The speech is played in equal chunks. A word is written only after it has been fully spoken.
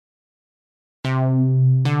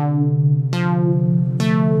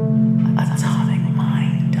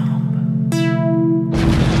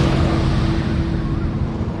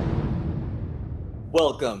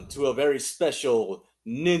welcome to a very special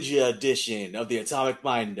Ninja edition of the Atomic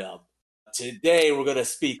Mind Dump. Today we're going to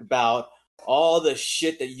speak about all the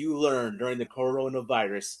shit that you learned during the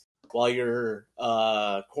coronavirus while you're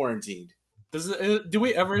quarantined. Do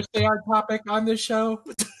we ever stay on topic on this show?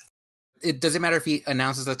 It doesn't matter if he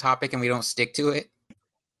announces a topic and we don't stick to it.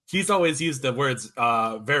 He's always used the words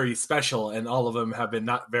very special, and all of them have been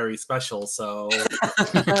not very special, so... You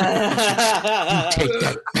take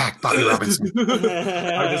that back, Bobby Robinson. I'm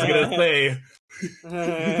just going to say...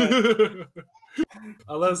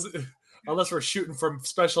 unless we're shooting from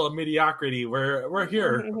special and mediocrity, we're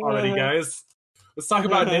here already, guys. Let's talk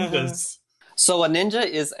about ninjas. So a ninja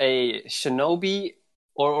is a shinobi,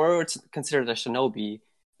 or it's considered a shinobi,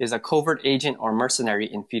 is a covert agent or mercenary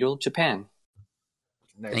in feudal Japan.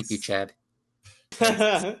 Nice. Thank you, Chad.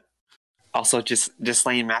 Also, just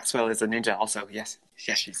Ghislaine Maxwell is a ninja. Also, yes,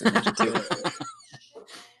 she's a ninja too.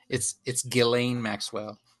 It's Ghislaine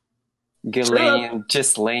Maxwell. Ghislaine,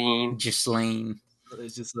 Ghislaine.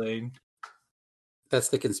 It's just like... That's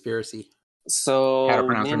the conspiracy. So How to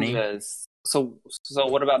pronounce her name? ninjas. So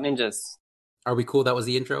what about ninjas? Are we cool? That was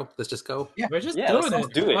the intro. Let's just go. Yeah. We're just Yeah, doing let's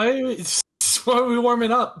it. do it. Why are we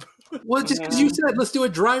warming up? Well, just because you said let's do a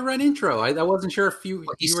dry run intro, I wasn't sure if you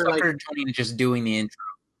He were like, suckered Tony into just doing the intro.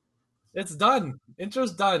 It's done.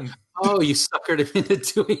 Intro's done. oh, you suckered him into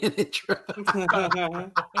doing an intro.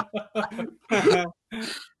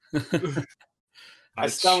 I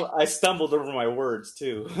stumbled over my words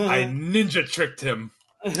too. I ninja tricked him.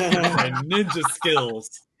 My ninja skills.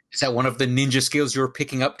 Is that one of the ninja skills you were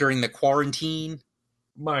picking up during the quarantine?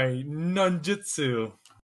 My nunjutsu.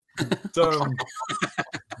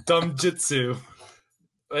 Dumb jitsu.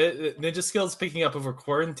 Ninja skills picking up over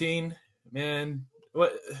quarantine? Man,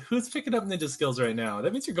 who's picking up ninja skills right now?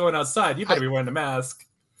 That means you're going outside. You better be wearing a mask.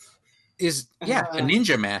 A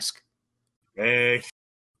ninja mask. Hey.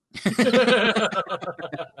 That's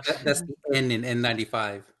the N in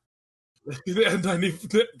N95. The N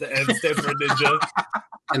stands for ninja.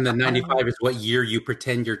 And the 95 is what year you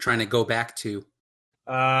pretend you're trying to go back to.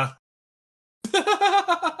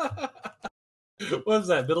 What was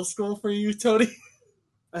that, middle school for you, Tony?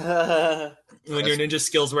 When your ninja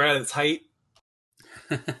skills were at its height?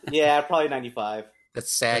 Yeah, probably 95.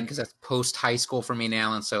 That's sad because that's post high school for me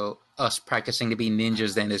now, and so us practicing to be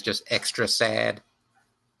ninjas then is just extra sad.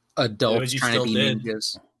 Adults you trying to still be did.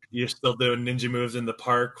 ninjas. You're still doing ninja moves in the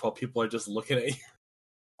park while people are just looking at you.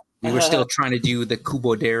 We were still trying to do the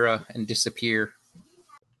Kubodera and disappear.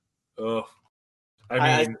 Oh,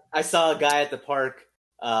 I mean, I saw a guy at the park.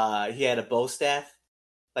 He had a bow staff.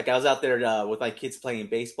 Like I was out there with my kids playing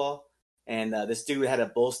baseball, and this dude had a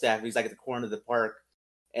bow staff. He's like at the corner of the park,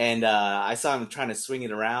 and I saw him trying to swing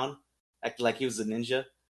it around, acting like he was a ninja.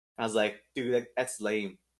 I was like, dude, that's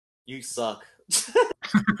lame. You suck.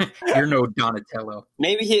 You're no Donatello.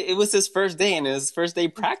 Maybe it was his first day and his first day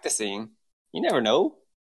practicing. You never know.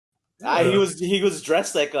 He was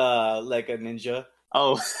dressed like a ninja.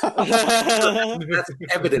 Oh, That's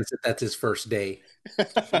evidence that that's his first day.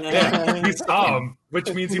 yeah, he saw him,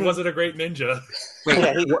 which means he wasn't a great ninja. Wait,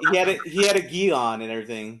 Yeah, he had a gi on and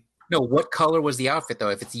everything. no, what color was the outfit, though?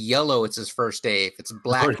 If it's yellow, it's his first day. If it's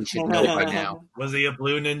black, we should know by now. Was he a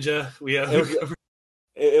blue ninja?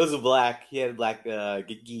 It was a black. He had a black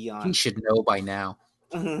gi on. He should know by now.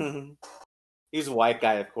 He was a white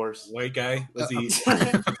guy, of course. White guy?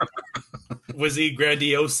 Was he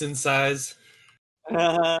grandiose in size?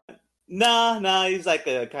 No, he's like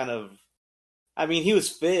a kind of... I mean, he was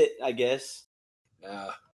fit, I guess.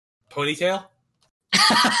 Ponytail?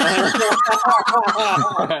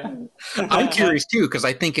 I'm curious too because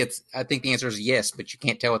I think the answer is yes, but you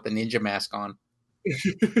can't tell with the ninja mask on.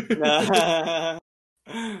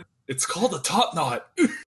 It's called a top knot.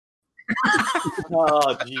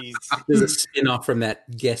 Oh, jeez. There's a spin-off from that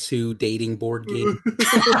Guess Who dating board game.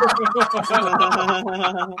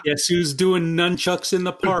 Guess who's doing nunchucks in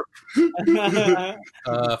the park?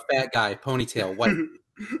 Fat guy, ponytail, white.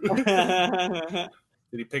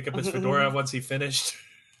 Did he pick up his fedora once he finished?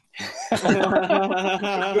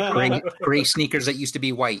 Gray sneakers that used to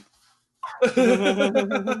be white.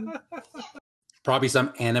 Probably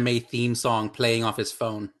some anime theme song playing off his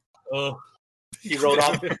phone. Oh, He rode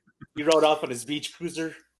off on his beach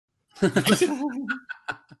cruiser.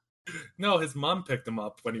 no, his mom picked him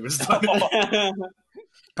up when he was done.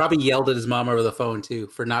 Probably yelled at his mom over the phone too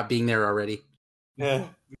for not being there already. Yeah.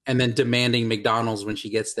 And then demanding McDonald's when she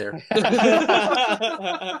gets there. We're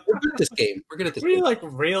good at this game. We're good at this We're game. like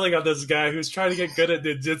railing on this guy who's trying to get good at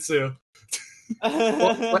ninjutsu.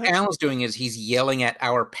 What Alan's doing is he's yelling at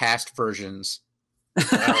our past versions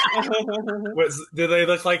Do they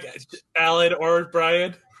look like Alan or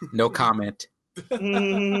Brian? No comment. Well,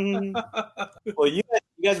 you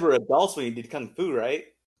guys were adults when you did kung fu, right?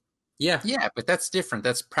 Yeah. Yeah, but that's different.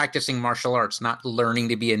 That's practicing martial arts, not learning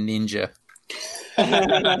to be a ninja.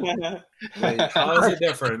 Wait, how is it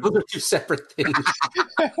different? Those are two separate things.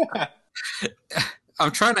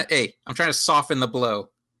 I'm trying to soften the blow.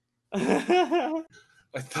 I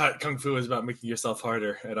thought Kung Fu was about making yourself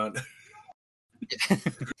harder. I don't.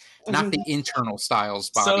 Not the internal styles,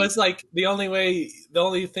 Bobby. So it's like the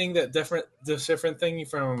only thing that different thing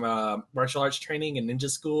from martial arts training and ninja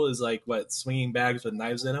school is like what, swinging bags with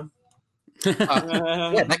knives in them. Yeah,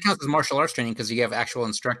 that counts as martial arts training because you have actual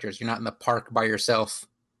instructors. You're not in the park by yourself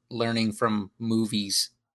learning from movies.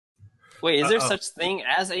 Wait, is there such thing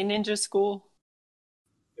as a ninja school?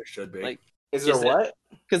 There should be. Like, Is there what?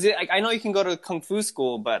 Because I know you can go to kung fu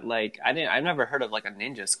school, but like I've never heard of like a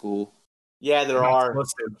ninja school. Yeah, there Not are.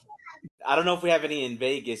 supposed to. I don't know if we have any in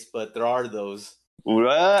Vegas, but there are those.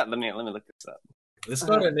 What? Let me look this up. Let's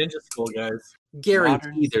go to ninja school, guys.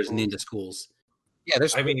 Guarantee there's ninja schools. Yeah,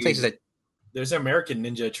 there's places that. There's American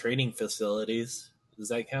ninja training facilities. Does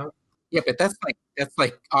that count? Yeah, but that's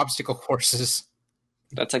like obstacle courses.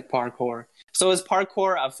 That's like parkour. So is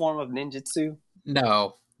parkour a form of ninjutsu?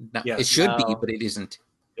 No, Yes. it should be, No. but it isn't.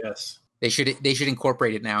 Yes. They should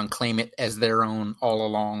incorporate it now and claim it as their own all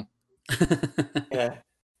along. Yeah,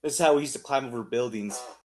 this is how we used to climb over buildings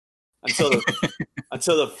until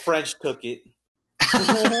the French took it.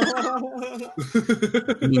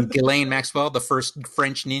 You mean Ghislaine Maxwell, the first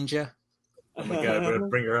French ninja? Oh my god, I'm gonna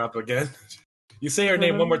bring her up again. You say her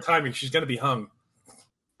name one more time, and she's gonna be hung.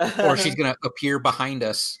 Or she's gonna appear behind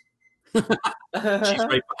us. She's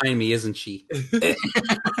right behind me, isn't she?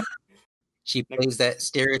 She plays that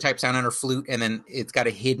stereotype sound on her flute, and then it's got a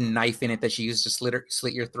hidden knife in it that she used to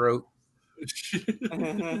slit your throat.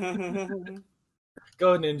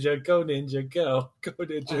 Go ninja, go ninja, go. Go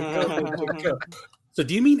ninja, go ninja, go. So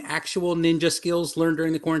do you mean actual ninja skills learned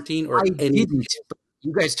during the quarantine? Or I didn't, but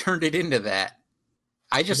you guys turned it into that.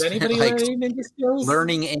 I just Does anybody like learn any ninja skills?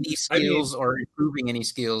 learning any skills or improving any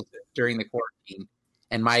skills during the quarantine.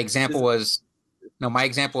 And my example was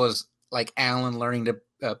like Alan learning to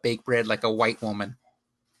bake bread like a white woman.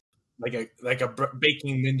 Like a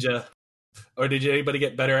baking ninja. Or did anybody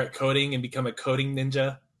get better at coding and become a coding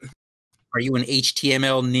ninja? Are you an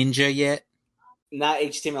HTML ninja yet? Not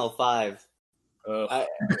HTML5. Oh.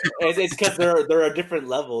 It's because they're a different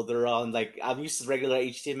level. They're on like I'm used to regular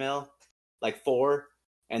HTML, like 4,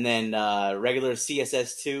 and then regular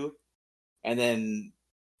CSS2, and then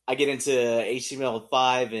I get into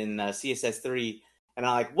HTML5 and CSS3, and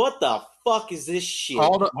I'm like, what the fuck is this shit?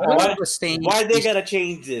 All the same. Why they gotta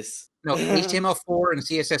change this? No, HTML4 and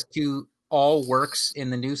CSS2 all works in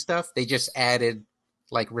the new stuff. They just added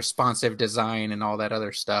like responsive design and all that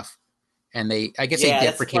other stuff. And they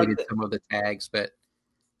deprecated some of the tags, but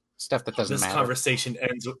stuff that doesn't matter.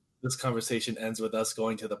 This conversation ends with us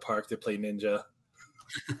going to the park to play ninja.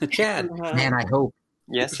 Chad, Man, I hope.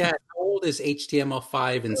 Yes. Chad, how old is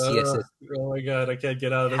HTML5 and CSS? Oh my god, I can't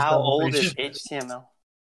get out of this How old is conversation. HTML?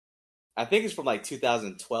 I think it's from like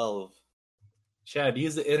 2012. Chad,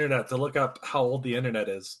 use the internet to look up how old the internet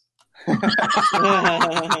is. So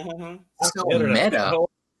Internet. meta.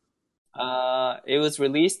 It was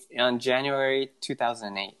released on January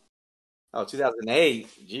 2008. Oh, 2008.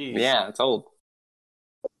 Jeez. Yeah, it's old.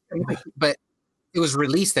 But it was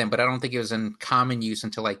released then, but I don't think it was in common use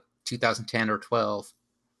until like 2010 or 12.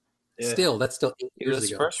 Yeah. Still, that's still 8 It years was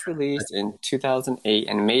ago. first released in 2008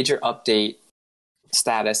 and major update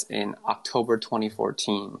status in October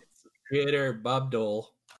 2014. Creator Bob Dole.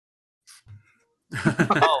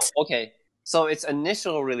 Oh, okay. So its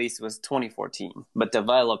initial release was 2014, but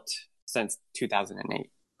developed since 2008.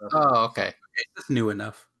 Oh, okay. That's new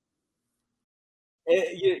enough.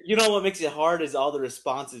 You know what makes it hard is all the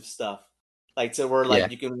responsive stuff. Like, so where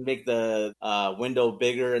like you can make the window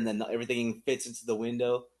bigger and then everything fits into the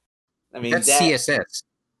window. I mean, That's CSS.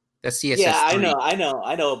 That's CSS. Yeah, 3. I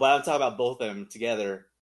know, but I'm talking about both of them together.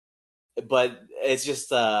 But it's just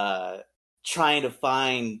trying to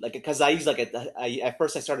find like because I use like at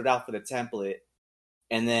first I started out with a template,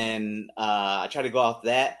 and then I tried to go off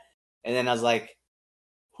that, and then I was like,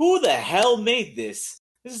 who the hell made this?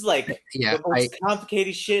 This is like the most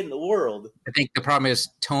complicated shit in the world. I think the problem is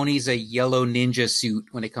Tony's a yellow ninja suit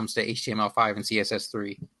when it comes to HTML5 and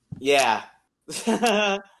CSS3. Yeah.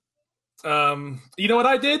 You know what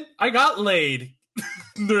I did? I got laid.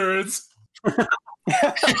 Nerds.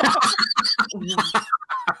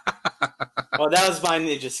 Well, that was my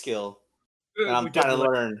ninja skill. And I'm trying to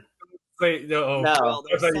learn. Wait, no. No. Well,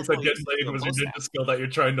 I thought you there's said several getting uses laid to a was your bow ninja staff. skill that you're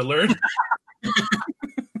trying to learn.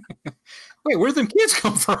 Wait, where'd them kids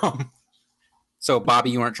come from? So, Bobby,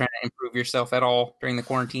 you weren't trying to improve yourself at all during the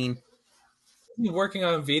quarantine? I'm working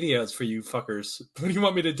on videos for you fuckers. What do you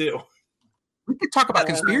want me to do? We could talk about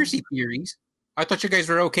conspiracy theories. I thought you guys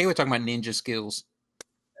were okay with talking about ninja skills.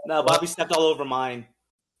 No, Bobby stepped all over mine.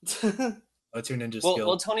 What's your ninja Well,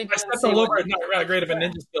 skill? Tony I didn't stepped say all what over it. Not that great of a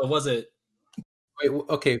ninja skill, was it? Wait,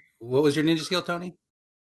 okay. What was your ninja skill, Tony?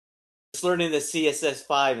 Just learning the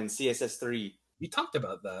CSS5 and CSS3. You talked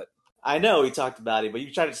about that. I know he talked about it, but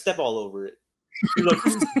you tried to step all over it. You're like,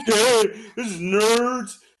 this is gay, this is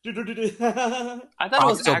nerds. I thought it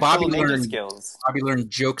was So actual Bobby ninja learned- skills. Bobby learned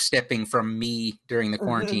joke stepping from me during the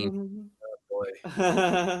quarantine. Boy.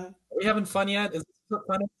 Are we having fun yet? Is this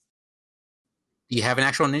funny? Do you have an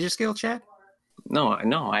actual ninja skill, Chad? No,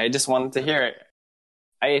 I just wanted to hear it.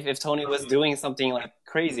 If Tony was doing something like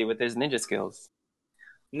crazy with his ninja skills.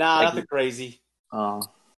 Nah, Like- nothing crazy. Oh,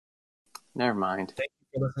 never mind. Thank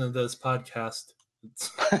you for listening to this podcast.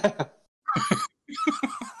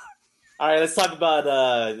 All right, let's talk about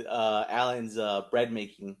Alan's bread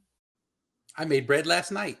making. I made bread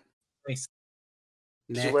last night. Nice.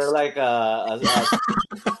 Did you wear like I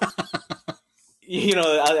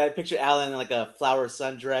picture Alan in like a flower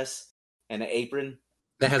sundress and an apron.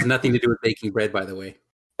 That has nothing to do with baking bread, by the way.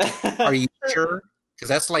 Are you sure? Because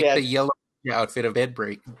that's like Yeah. the yellow outfit of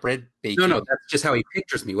bread baking. No, that's just how he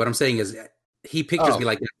pictures me. What I'm saying is he pictures me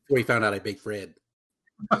like that before he found out I baked bread.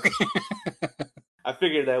 Okay. I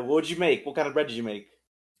figured that. What did you make? What kind of bread did you make?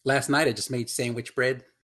 Last night I just made sandwich bread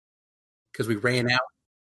because we ran out.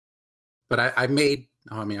 But I made,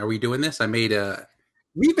 are we doing this? I made a...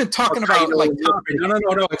 We've been talking about Hokkaido like milk bread.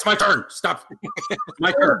 No, it's my turn. Stop.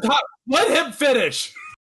 My turn. Let him finish.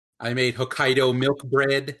 I made Hokkaido milk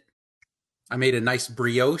bread. I made a nice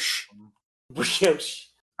brioche. Brioche.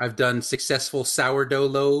 I've done successful sourdough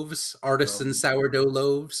loaves, artisan sourdough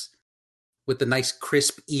loaves with the nice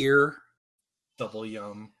crisp ear. Double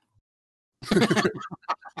yum.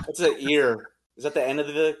 What's an ear? Is that the end of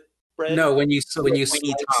the bread? No, when you pointy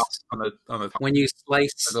slice, tops on the top. when you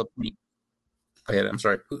slice. Go ahead. I'm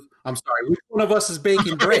sorry. I'm sorry. Which one of us is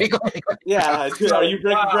baking bread? Go ahead. Yeah. Are you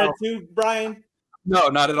breaking bread too, Brian? No,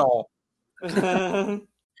 not at all.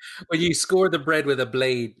 When you score the bread with a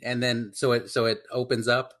blade, and then so it opens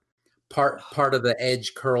up, part of the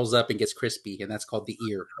edge curls up and gets crispy, and that's called the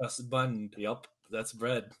ear. Press bun. Yup, that's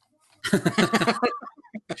bread.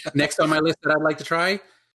 Next on my list that I'd like to try,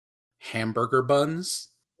 hamburger buns.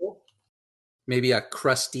 Maybe a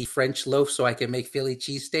crusty French loaf so I can make Philly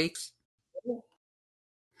cheesesteaks.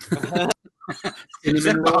 Is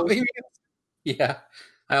that Bobby? Yeah.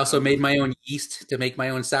 I also made my own yeast to make my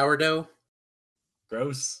own sourdough.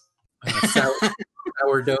 Gross.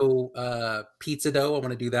 Sourdough pizza dough. I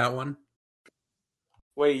want to do that one.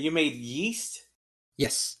 Wait, you made yeast?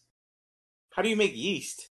 Yes. How do you make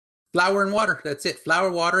yeast? Flour and water. That's it. Flour,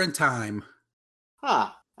 water, and thyme.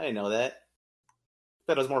 Huh. I didn't know that. I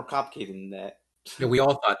thought it was more complicated than that. Yeah, we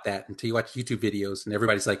all thought that until you watch YouTube videos and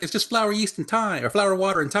everybody's like, it's just flour, yeast, and thyme, or flour,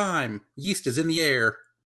 water, and thyme. Yeast is in the air.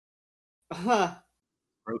 Huh.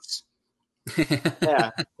 Gross. Yeah.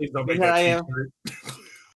 Please don't make Here that I am. t-shirt.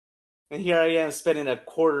 And here I am spending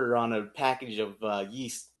 $0.25 on a package of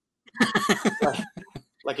yeast.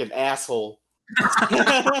 like an asshole.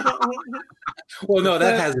 Well, no,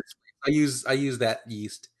 that has its. I use that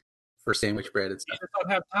yeast for sandwich bread and You stuff. just don't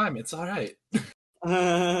have time. It's all right. You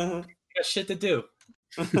got shit to do.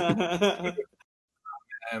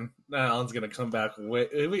 Alan's gonna come back.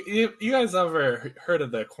 You guys ever heard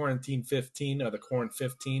of the quarantine 15 or the corn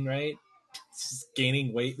 15? Right? It's just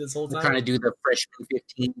gaining weight this whole We're time. trying to do the freshman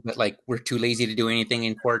 15, but like we're too lazy to do anything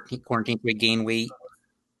in quarantine to gain weight.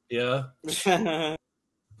 Yeah.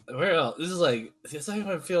 Where else? This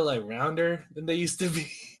I feel like rounder than they used to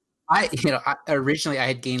be. Originally I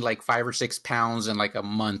had gained like 5 or 6 pounds in like a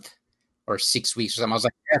month or 6 weeks or something. I was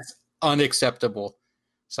like, that's unacceptable.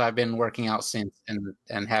 So I've been working out since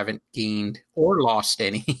and haven't gained or lost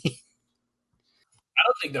any. I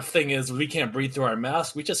don't think the thing is we can't breathe through our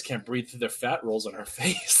mask. We just can't breathe through the fat rolls on our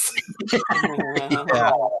face.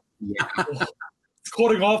 Yeah. It's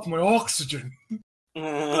cutting off my oxygen.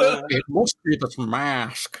 It must be the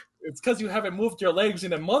mask. It's because you haven't moved your legs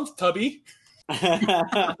in a month, Tubby.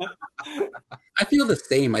 I feel the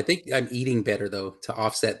same. I think I'm eating better though to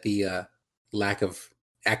offset the lack of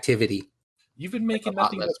activity. You've been making A lot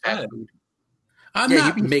nothing less but fat bread. food. I'm Yeah, not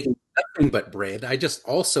you've been- making nothing but bread. I just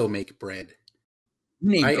also make bread. You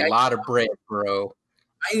named I- a lot of bread, bro.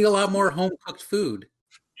 I eat a lot more home cooked food.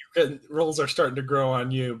 And rolls are starting to grow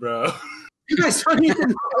on you, bro. You guys don't even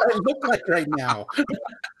know what I look like right now.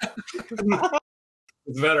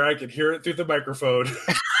 It's better. I can hear it through the microphone.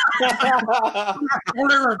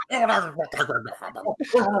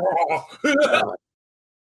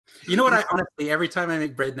 You know what? I honestly, every time I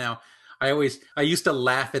make bread now, I used to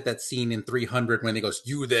laugh at that scene in 300 when he goes,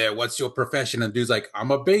 "You there? What's your profession?" And the dude's like,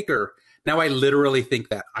 "I'm a baker." Now I literally think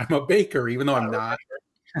that I'm a baker, even though I'm not.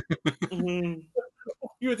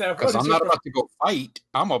 Because I'm not about to go fight.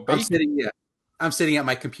 I'm a baker. I'm sitting at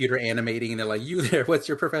my computer animating, and they're like, "You there? What's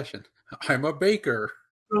your profession?" "I'm a baker."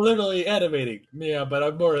 Literally animating. Yeah, but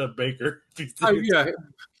I'm more of a baker. Yeah,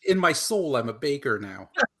 in my soul, I'm a baker now.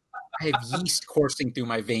 I have yeast coursing through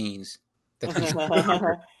my veins. And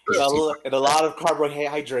a lot of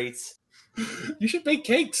carbohydrates. You should make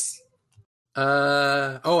cakes.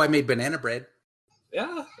 I made banana bread.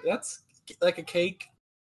 Yeah, that's like a cake.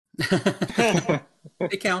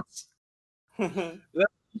 It counts. You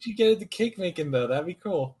should get into cake making though. That'd be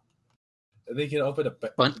cool. And then you can open a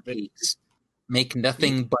Bundt cakes. Make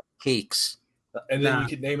nothing but cakes. And then you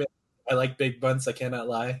could name it I like big buns, I cannot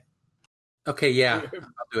lie. Okay, yeah.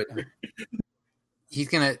 I'll do it. He's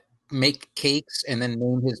gonna make cakes and then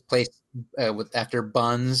name his place after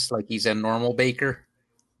buns, like he's a normal baker.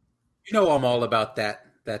 You know, I'm all about that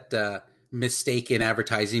mistake in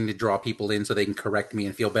advertising to draw people in so they can correct me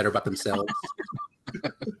and feel better about themselves.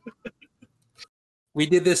 We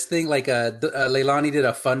did this thing like Leilani did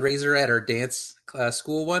a fundraiser at her dance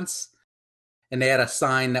school once, and they had a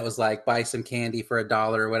sign that was like, "Buy some candy for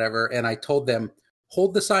 $1" or whatever. And I told them,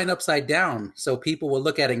 hold the sign upside down so people will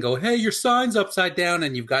look at it and go, "Hey, your sign's upside down,"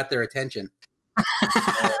 and you've got their attention.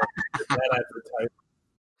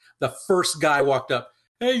 The first guy walked up,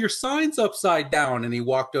 "Hey, your sign's upside down," and he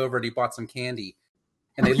walked over and he bought some candy.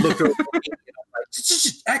 And they looked over at me and I'm like,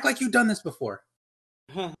 "Just act like you've done this before."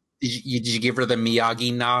 Did you give her the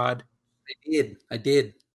Miyagi nod? I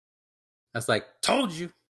did. I was like, "Told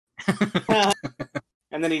you."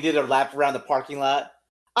 And then he did a lap around the parking lot.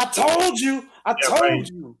 I told you. I told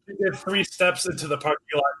you. He did 3 steps into the parking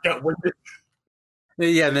lot. Got winded.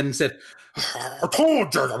 Yeah, and then he said, "I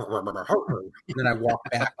told you." And then I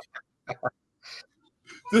walked back.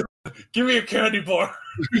 Give me a candy bar.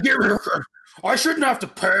 I shouldn't have to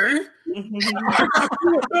pay.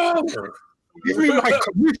 Give me my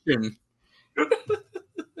commission.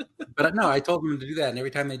 But no, I told them to do that, and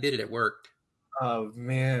every time they did it, it worked. Oh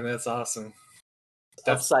man, that's awesome.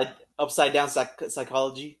 Upside down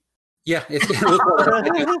psychology. Yeah,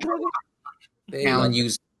 Alan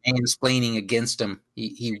used mansplaining against him.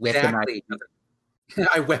 He weaponized.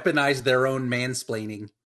 I weaponized their own mansplaining.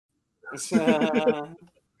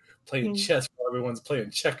 Playing chess while everyone's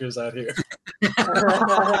playing checkers out here.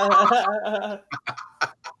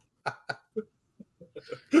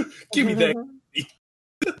 Give me that.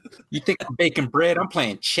 You think I'm baking bread? I'm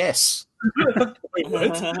playing chess. Wait,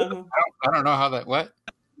 what? I don't know how that. What?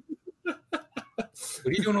 What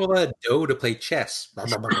are you doing with all that dough to play chess? I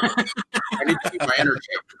need to keep my energy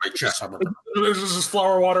up to play chess. It's just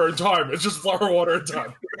flour, water, and time. It's just flour, water, and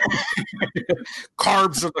time.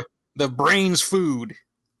 Carbs are the brain's food.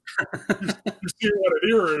 You see what an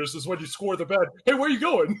ear is when you score the bed. Hey, where are you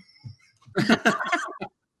going?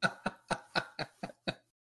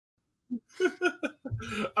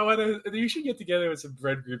 You should get together with some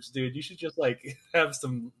bread groups, dude. You should just like have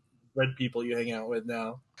some bread people you hang out with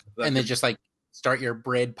now. And then just like start your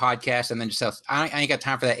bread podcast and then just tell us, I ain't got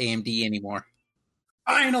time for that AMD anymore.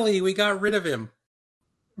 Finally, we got rid of him.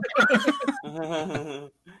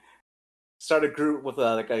 Start a group with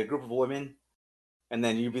like a group of women, and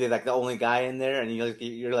then you be like the only guy in there, and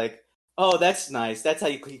you're like, "Oh, that's nice. That's how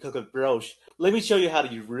you cook a brioche. Let me show you how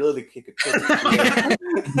to really cook a brioche."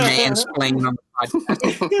 Mansplaining on the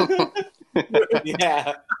podcast.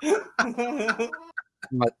 Yeah.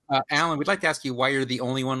 But, Alan, we'd like to ask you why you're the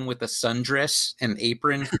only one with a sundress and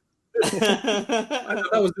apron. I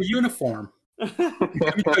thought that was the uniform.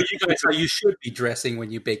 Let me tell you guys how you should be dressing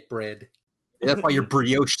when you bake bread. That's why your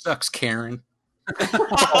brioche sucks, Karen.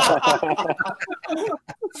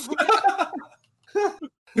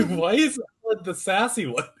 Why is Alan the sassy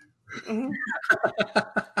one?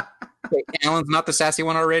 Wait, Alan's not the sassy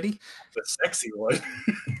one already? The sexy one.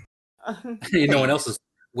 No one else is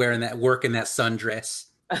wearing that, working that sundress.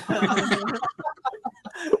 The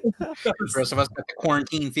rest of us got the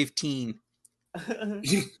quarantine 15.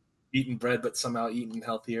 Eating bread, but somehow eating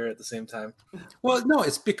healthier at the same time. Well, no,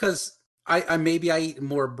 it's because I maybe I eat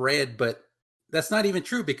more bread, but that's not even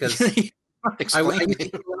true because I eat a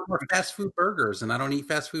lot more fast food burgers, and I don't eat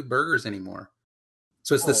fast food burgers anymore.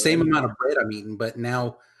 So it's the same amount of bread I'm eating, but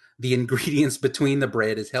now the ingredients between the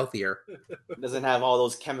bread is healthier. It doesn't have all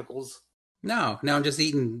those chemicals. No, now I'm just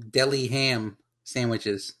eating deli ham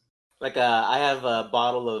sandwiches. Like I have a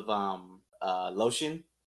bottle of lotion,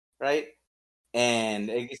 right? And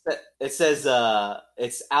it says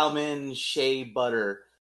it's almond shea butter,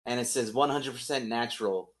 and it says 100%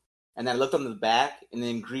 natural. And I looked on the back, and the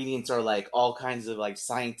ingredients are like all kinds of like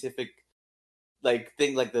scientific like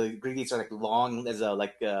thing. Like the ingredients are like long as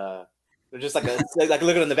a they're just like like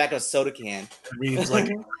looking on the back of a soda can. It reads like a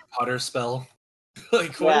Harry Potter spell.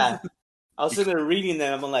 Like what? Yeah, I was sitting there reading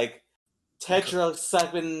them. I'm like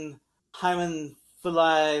tetracycline hymen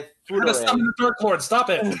phyli Trying to summon the Dark Lord. Stop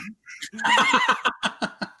it!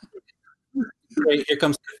 Wait, here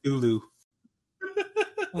comes Cthulhu.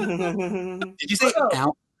 Did you say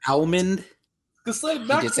almond? He did say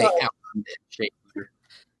almond shape.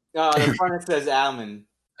 Oh, the front it says almond.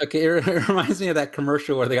 Okay, it reminds me of that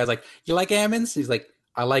commercial where the guy's like, "You like almonds?" He's like,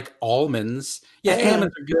 "I like almonds." Yeah,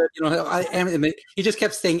 almonds are good. You know, and he just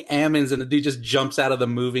kept saying almonds, and the dude just jumps out of the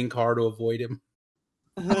moving car to avoid him.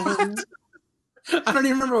 I don't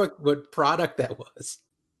even remember what product that was.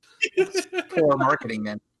 Poor marketing,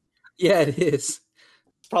 then. Yeah, it is.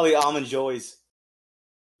 It's probably Almond Joys.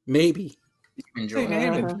 Maybe. Enjoy.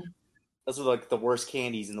 Those are like the worst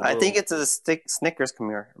candies in the world. I think it's a Snickers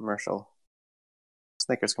commercial.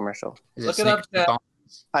 Snickers commercial. Look it up, Chad.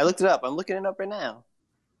 I looked it up. I'm looking it up right now.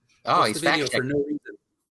 Oh, Just he's the video fact for checking. no reason.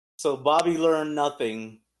 So Bobby learned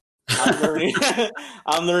nothing. I'm learning.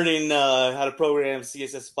 I'm learning how to program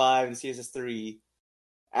CSS5 and CSS3.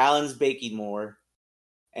 Alan's baking more,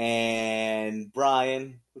 and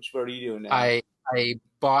Brian, what are you doing now? I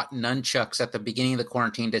bought nunchucks at the beginning of the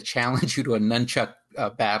quarantine to challenge you to a nunchuck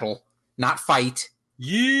battle, not fight.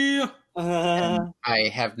 Yeah. And I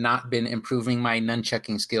have not been improving my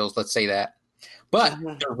nunchucking skills. Let's say that. But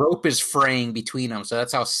the rope is fraying between them, so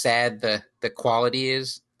that's how sad the quality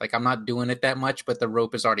is. Like I'm not doing it that much, but the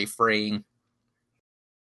rope is already fraying.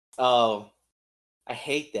 Oh, I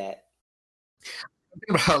hate that. I'm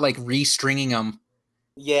thinking about like restringing them.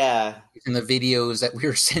 Yeah. In the videos that we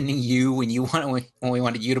were sending you when we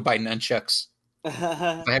wanted you to buy nunchucks. I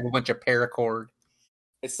have a bunch of paracord.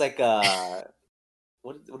 It's like what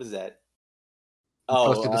is that?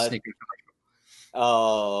 Posted the Snickers.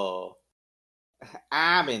 Oh,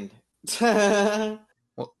 almond. We'll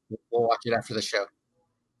watch it after the show.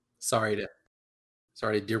 Sorry to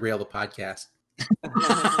derail the podcast.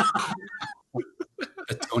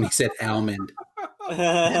 But Tony said almond.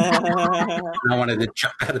 I wanted to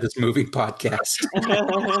jump out of this moving podcast.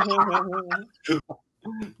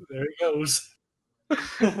 There he goes.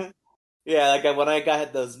 Yeah, like when I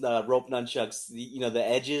got those rope nunchucks, the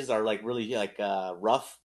edges are like really like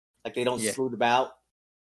rough, like they don't smooth about.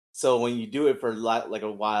 So when you do it for like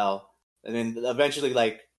a while, and then eventually,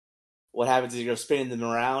 like what happens is you're spinning them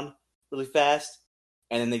around really fast,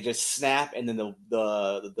 and then they just snap, and then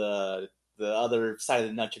the other side of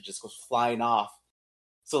the nunchuck just goes flying off.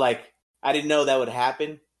 So like I didn't know that would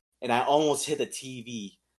happen, and I almost hit the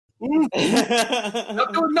TV.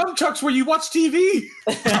 Not doing nunchucks where you watch TV.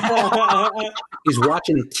 He's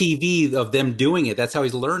watching TV of them doing it. That's how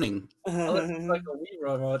he's learning. Well, it's like a Wii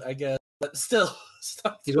remote, I guess. But still,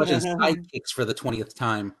 he's watching Sidekicks for the 20th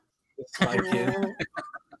time. This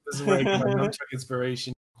is where I get my nunchuck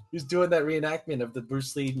inspiration. He's doing that reenactment of the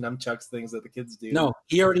Bruce Lee nunchucks things that the kids do. No,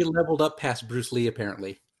 he already leveled up past Bruce Lee,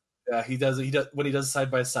 apparently. Yeah, he does. When he does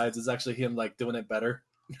side by sides, it's actually him like doing it better.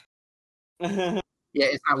 Yeah,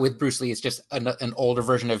 it's not with Bruce Lee. It's just an older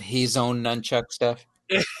version of his own nunchuck stuff.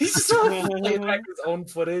 Yeah, he's just playing back his own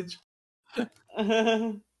footage.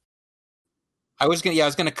 I was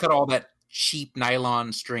gonna cut all that cheap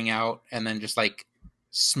nylon string out and then just like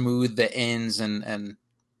smooth the ends and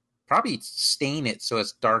probably stain it so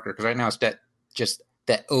it's darker, because right now it's just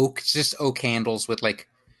oak handles with like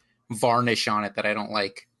varnish on it that I don't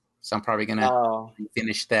like. So I'm probably gonna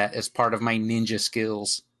finish that as part of my ninja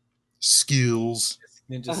skills.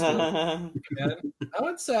 Ninja skills. Man, I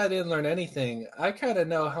would say I didn't learn anything. I kind of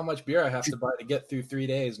know how much beer I have to buy to get through 3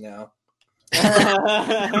 days now. How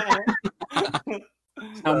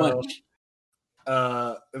much?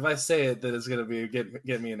 If I say it, then it's gonna be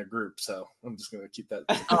get me in a group. So I'm just gonna keep that.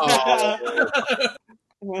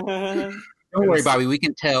 Don't worry, Bobby. We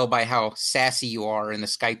can tell by how sassy you are in the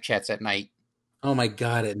Skype chats at night. Oh my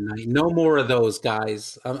God! At night, no more of those,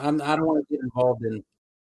 guys. I don't want to get involved in.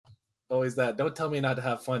 Always that. Don't tell me not to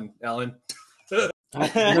have fun, Alan.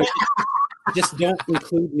 Just don't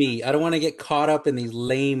include me. I don't want to get caught up in these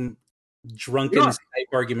lame, drunken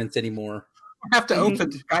Skype arguments anymore. I have to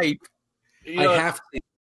open Skype. You know, I have to.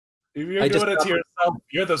 If you're doing it to yourself,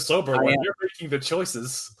 you're the sober one. You're making the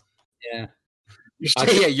choices. Yeah.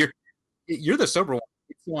 You're the sober one.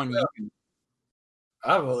 It's the one you.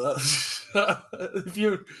 If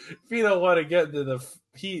you don't want to get into the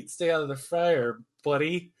heat, stay out of the fryer,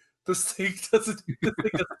 buddy. This thing doesn't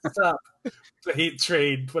stop the heat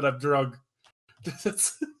train when I'm drunk.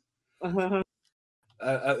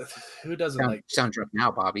 Who doesn't like? Sound drunk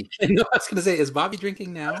now, Bobby? No, I was going to say, is Bobby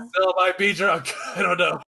drinking now? I still might be drunk. I don't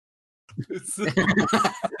know.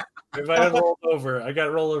 If I had rolled over, I got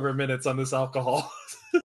rollover minutes on this alcohol.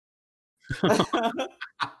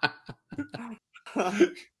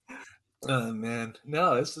 Oh man,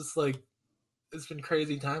 no, it's just like it's been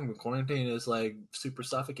crazy time. Quarantine is like super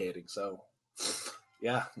suffocating. So,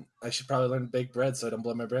 yeah, I should probably learn to bake bread so I don't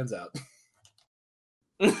blow my brains out.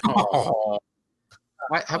 Oh.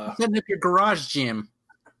 How about setting up your garage gym?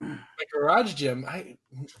 My garage gym, I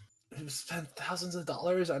spent thousands of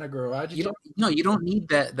dollars on a garage gym. You don't need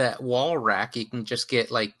that wall rack. You can just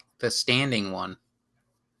get like the standing one.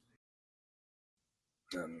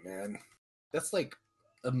 Oh man, that's like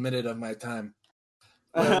a minute of my time.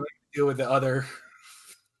 What am I gonna do with the other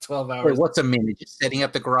 12 hours? Wait, what's a minute? Just setting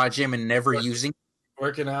up the garage gym and never using?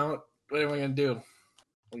 Working out. What am I gonna do?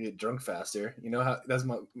 I'll get drunk faster. You know how that's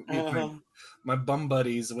my bum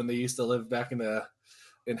buddies when they used to live back in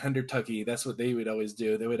Kentucky. That's what they would always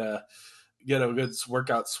do. They would get a good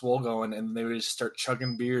workout swole going, and they would just start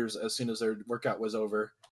chugging beers as soon as their workout was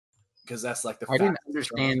over. Because that's like the. I didn't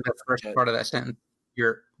understand the first part of that sentence.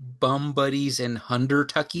 Your bum buddies in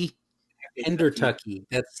Kentucky. Kentucky.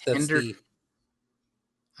 That's the.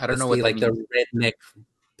 I don't know what like that means. The redneck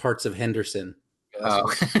parts of Henderson. Yeah,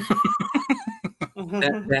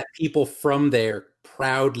 that people from there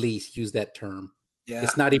proudly use that term. Yeah,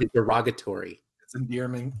 it's not even derogatory. It's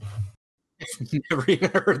endearment. Never even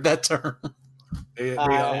heard that term. They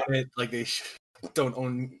own it like they don't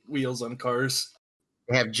own wheels on cars.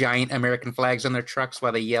 They have giant American flags on their trucks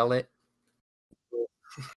while they yell it.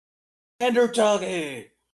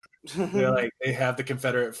 Kentucky. They're like they have the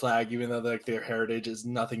Confederate flag, even though like their heritage is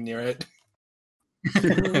nothing near it.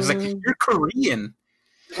 It's like you're Korean.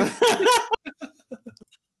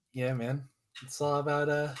 Yeah, man. It's all about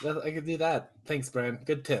I could do that. Thanks, Brian.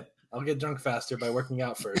 Good tip. I'll get drunk faster by working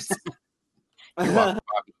out first. You're welcome,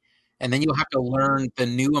 Bobby. And then you'll have to learn the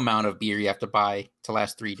new amount of beer you have to buy to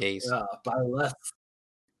last 3 days. Yeah, buy less.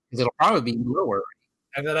 Because it'll probably be lower.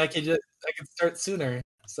 And then I could start sooner.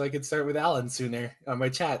 So I could start with Alan sooner on my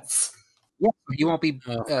chats. Yeah, you won't be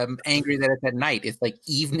angry that it's at night. It's like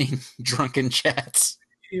evening drunken chats.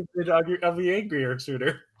 I'll be angrier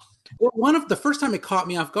sooner. Well, the first time it caught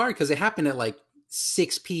me off guard because it happened at like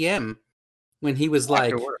 6 p.m. when he was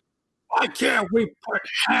like, "Why can't we put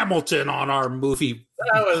Hamilton on our movie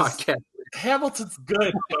podcast?" Hamilton's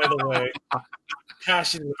good, by the way.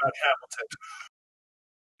 Passionate about Hamilton.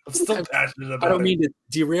 I'm still passionate about it. I don't mean to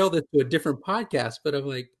derail this to a different podcast, but I'm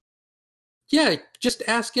like, yeah, just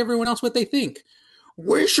ask everyone else what they think.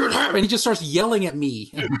 We should have, and he just starts yelling at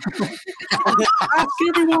me. Ask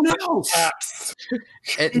everyone else.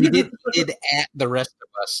 And he did at the rest of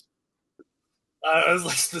us. I was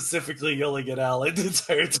like specifically yelling at Alan the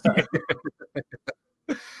entire time.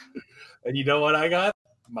 And you know what I got?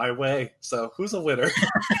 My way. So who's a winner?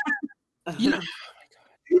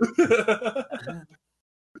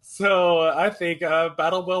 So I think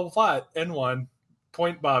battle well fought and won.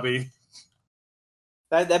 Point Bobby.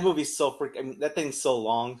 That movie's so freaking. That thing's so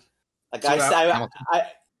long. Like So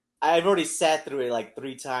I've already sat through it like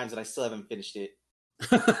 3 times and I still haven't finished it.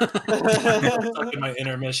 Stuck in my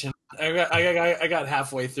intermission. I got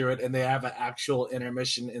halfway through it, and they have an actual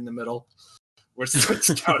intermission in the middle where it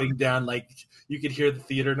starts counting down. Like you could hear the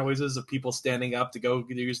theater noises of people standing up to go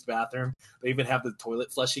use the bathroom. They even have the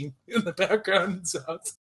toilet flushing in the background. So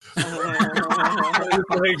it's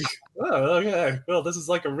like, oh, okay. Well, this is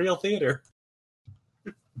like a real theater.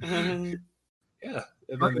 Yeah.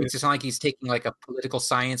 It's just like he's taking like a political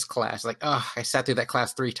science class. Like, oh, I sat through that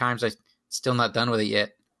class 3 times. I'm still not done with it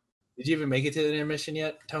yet. Did you even make it to the intermission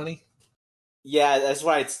yet, Tony? Yeah, that's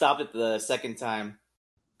why I stopped it the second time.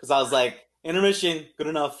 Because I was like, intermission, good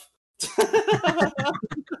enough. I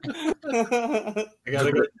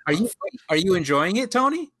gotta go. Are you enjoying it,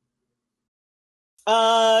 Tony?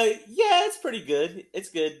 Yeah, it's pretty good. It's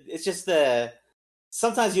good. It's just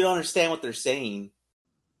sometimes you don't understand what they're saying.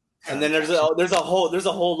 And then there's a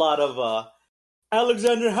whole lot of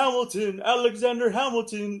Alexander Hamilton. A lot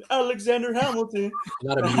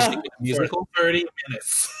of musical. 30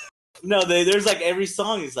 minutes. No, there's like every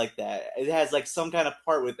song is like that. It has like some kind of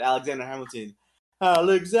part with Alexander Hamilton.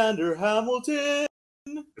 Alexander Hamilton.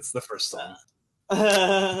 It's the first song.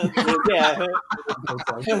 Yeah.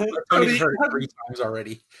 Tony's heard it 3 times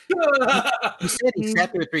already. He said he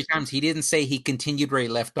sat there 3 times. He didn't say he continued where he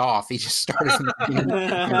left off. He just started from the beginning.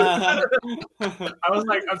 I was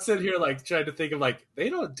like, I'm sitting here like trying to think of like they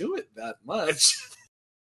don't do it that much.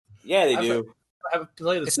 Yeah, they do. I haven't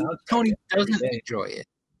played the It's not soundtrack. Tony every doesn't day. enjoy it.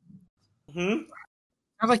 Hmm?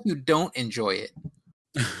 Not like you don't enjoy it.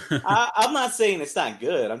 I'm not saying it's not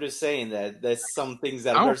good. I'm just saying that there's some things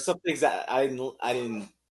that there's some things that I didn't He doesn't like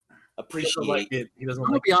appreciate. it. He doesn't I'm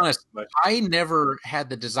gonna like be honest. it much. I never had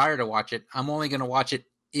the desire to watch it. I'm only gonna watch it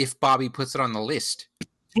if Bobby puts it on the list.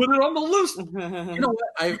 Put it on the list. You know what?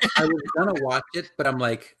 I was gonna watch it, but I'm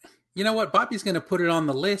like, you know what? Bobby's gonna put it on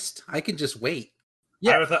the list. I can just wait.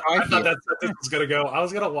 Yeah, I thought that sentence was gonna go. I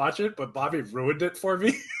was gonna watch it, but Bobby ruined it for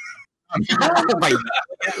me. By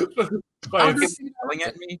By yelling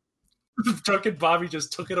at me. drunken Bobby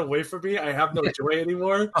just took it away from me. I have no joy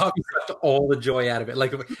anymore. Bobby sucked all the joy out of it.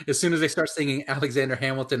 Like as soon as they start singing Alexander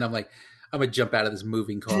Hamilton, I'm like, I'm gonna jump out of this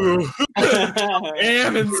moving car.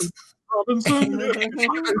 Ammons Robinson.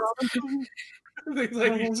 Things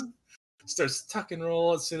like he just starts tuck and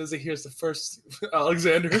roll as soon as he hears the first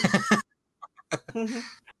Alexander.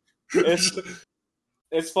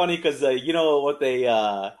 It's funny because you know what they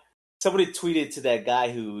somebody tweeted to that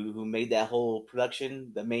guy who made that whole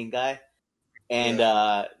production, the main guy, and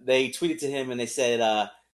they tweeted to him and they said,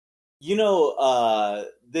 you know,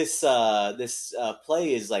 this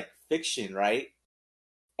play is like fiction, right?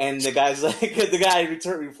 And the guy's like, the guy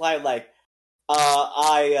replied like,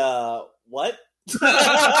 what?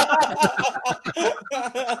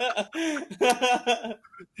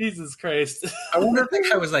 Jesus Christ. I wonder if that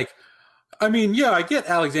guy was like, I mean, yeah, I get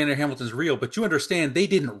Alexander Hamilton's real, but you understand they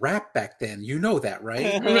didn't rap back then. You know that,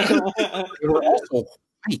 right? They were also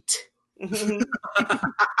white.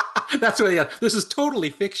 That's what. This is totally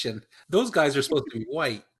fiction. Those guys are supposed to be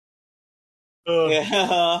white.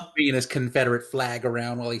 Yeah. Being his Confederate flag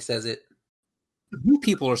around while he says it. You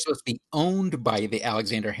people are supposed to be owned by the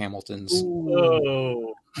Alexander Hamiltons.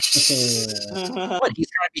 Oh. What? He's trying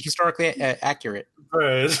to be historically accurate.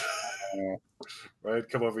 Right. Right,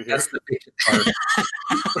 come over here. That's the fiction part.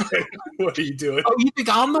 Right. What are you doing? Oh, you think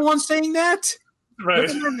I'm the one saying that? Right.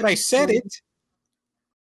 Doesn't matter that I said it.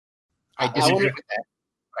 I disagree with that.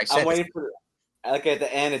 I said I'm waiting for, like, at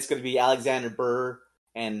the end, it's going to be Alexander Burr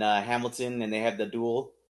and Hamilton, and they have the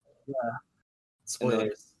duel. Yeah.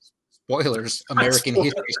 Spoilers. Spoilers. American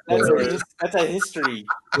history That's spoilers. that's a history.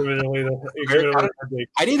 I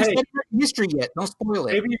didn't say American history yet. Don't spoil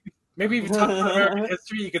it. Maybe if you talk about American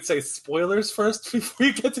history, you could say spoilers first before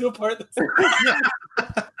you get to a part that's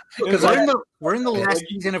Because we're in the last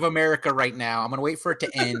season of America right now. I'm going to wait for it to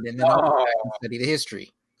end, and then I'll study the history.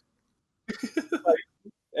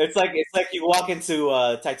 It's like you walk into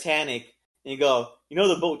Titanic and you go, you know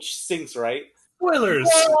the boat sinks, right? spoilers.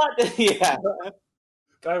 What? Yeah.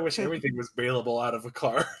 I wish everything was bailable out of a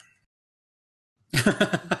car.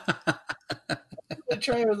 I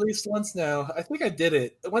tried at least once now. I think I did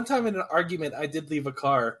it. One time in an argument, I did leave a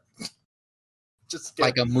car. Just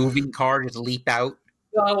Like a moving car, just leap out.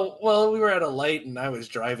 Oh, well, we were at a light and I was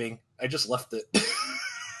driving. I just left it.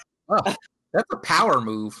 Oh, that's a power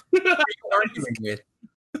move. Arguing with.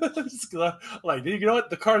 Like, you know what?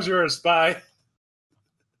 The car's yours. Bye.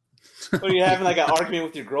 What, are you having like an argument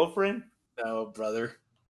with your girlfriend? No, brother.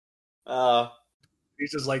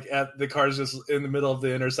 He's He's just like at the car's just in the middle of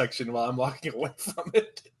the intersection while I'm walking away from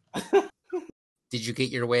it. Did you get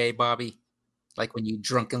your way, Bobby? Like when you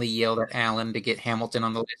drunkenly yelled at Alan to get Hamilton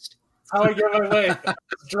on the list? That's how I get my way. I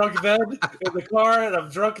was drunk then in the car, and I'm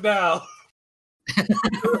drunk now. I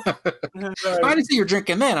didn't say you were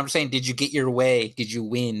drinking then. I'm saying, did you get your way? Did you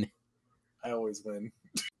win? I always win.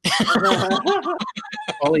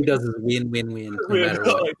 All he does is win, win, win, no matter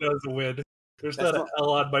All what. I do is win. There's not an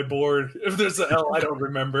L on my board. If there's an L, I don't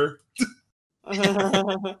remember.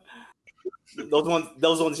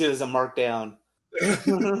 those ones here is a markdown.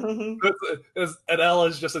 An L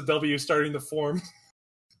is just a W starting the form.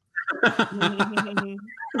 Halfway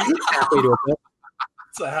to a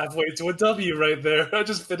It's halfway to a W right there. I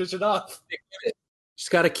just finish it off.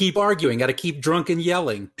 Just got to keep arguing. Got to keep drunk and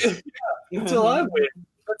yelling. Until I win.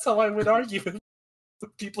 That's how I win arguments.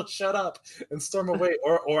 People shut up and storm away,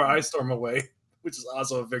 or I storm away, which is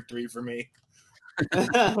also a victory for me.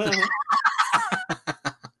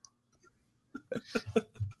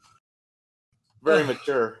 Very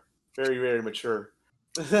mature. Very, very mature.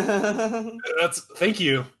 Thank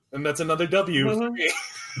you. And that's another W for me.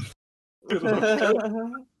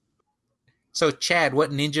 So, Chad, what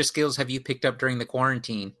ninja skills have you picked up during the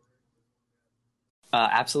quarantine?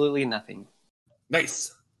 Absolutely nothing.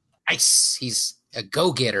 Nice. Nice. He's A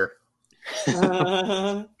go-getter.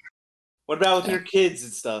 What about with your kids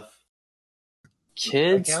and stuff?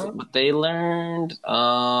 Kids, what they learned.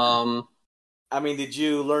 I mean, did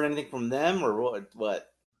you learn anything from them or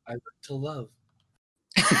what? I learned to love.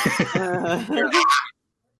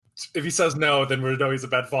 If he says no, then we know he's a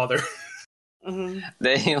bad father.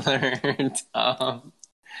 They learned.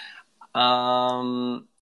 I'm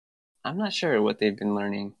not sure what they've been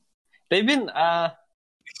learning. They've been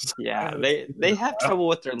yeah, they have trouble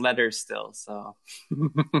with their letters still, so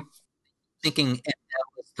Thinking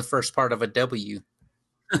NL is the first part of a W.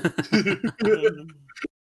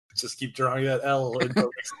 Just keep drawing that L until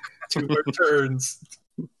it's 2 more turns.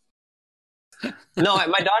 No,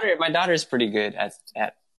 my daughter's pretty good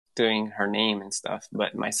at doing her name and stuff,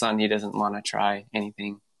 but my son, he doesn't want to try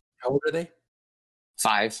anything. How old are they?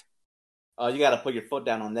 5. Oh, you got to put your foot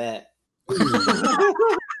down on that. I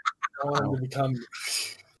want him to become.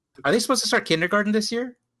 Are they supposed to start kindergarten this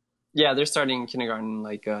year? Yeah, they're starting kindergarten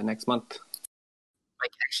like next month.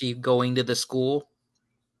 Like actually going to the school?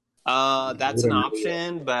 That's an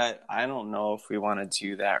option, but I don't know if we want to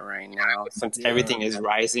do that right now since everything is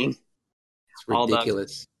rising. It's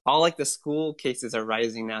ridiculous. All like the school cases are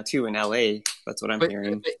rising now too in LA. That's what I'm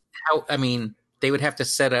hearing. But how? I mean, they would have to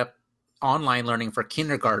set up online learning for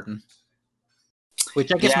kindergarten,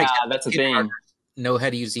 which I guess makes that's a thing. Know how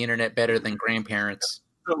to use the internet better than grandparents.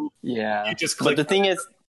 Yeah, You just but click the thing is,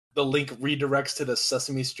 the link redirects to the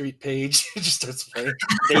Sesame Street page. It just starts playing.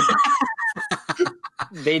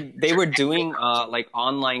 they were doing like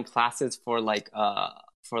online classes for like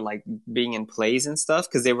being in plays and stuff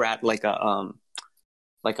because they were at like a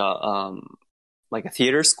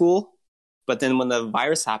theater school, but then when the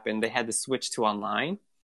virus happened, they had to switch to online.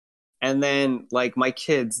 And then like my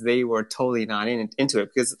kids, they were totally not into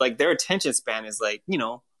it because like their attention span is like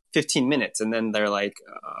 15 minutes, and then they're like,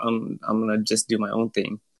 I'm gonna just do my own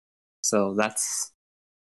thing. So that's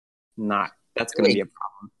gonna be a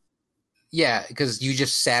problem. Yeah, because you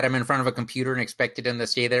just sat them in front of a computer and expected them to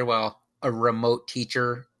stay there while a remote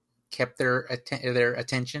teacher kept their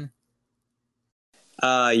attention.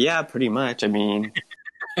 Yeah, pretty much. I mean,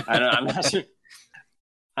 I'm not sure.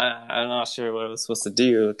 I'm not sure what I was supposed to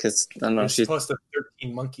do because I don't know. She's supposed to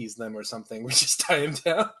 13 monkeys them or something. We just tie him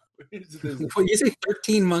down. What, you say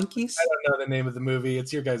 13 monkeys? I don't know the name of the movie.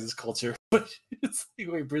 It's your guys' culture. But it's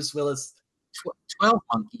like wait, Bruce Willis. 12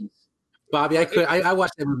 monkeys. Bobby, I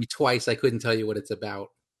watched that movie twice. I couldn't tell you what it's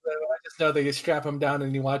about. I just know they strap him down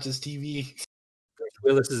and he watches TV. Bruce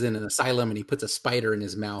Willis is in an asylum and he puts a spider in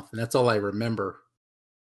his mouth, and that's all I remember.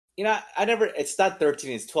 It's not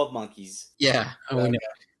 13, it's 12 monkeys. Yeah. Okay.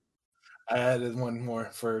 I added one more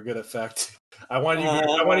for good effect. I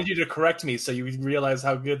wanted you to correct me so you realize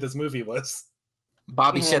how good this movie was.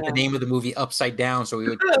 Bobby said the name of the movie upside down so we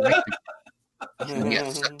would correct it. We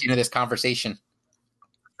got sucked into this conversation.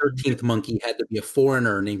 13th monkey had to be a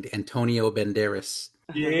foreigner named Antonio Banderas.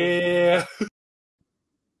 Yeah.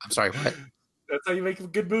 I'm sorry, what? That's how you make a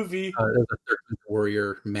good movie. It was a 13th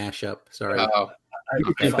Warrior mashup. Sorry. Oh, You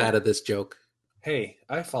can keep out of this joke. Hey,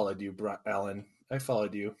 I followed you, Alan. I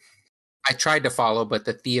followed you. I tried to follow, but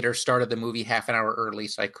the theater started the movie half an hour early,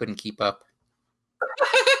 so I couldn't keep up.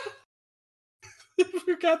 I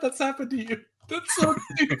forgot that's happened to you. That's so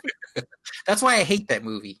stupid. That's why I hate that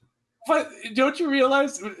movie. But don't you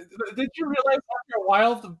realize? Did you realize after a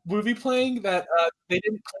while the movie playing that they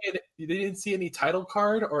didn't play it? They didn't see any title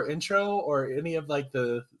card or intro or any of like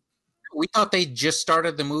the. We thought they just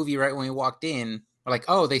started the movie right when we walked in. We're like,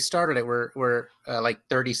 oh, they started it. We're like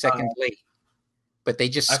 30 seconds late. But they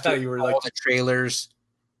just I thought you were all like the trailers.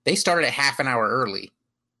 They started it half an hour early,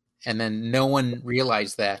 and then no one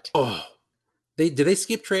realized that. Oh, did they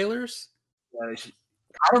skip trailers? I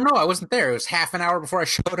don't know. I wasn't there. It was half an hour before I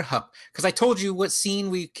showed up because I told you what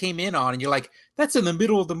scene we came in on, and you're like, "That's in the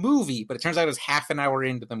middle of the movie." But it turns out it was half an hour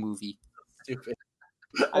into the movie. Stupid.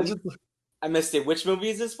 I missed it. Which movie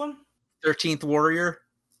is this one? 13th Warrior.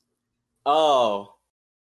 Oh,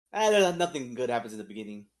 nothing good happens in the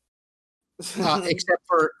beginning. Except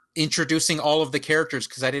for introducing all of the characters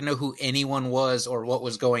because I didn't know who anyone was or what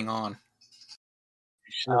was going on.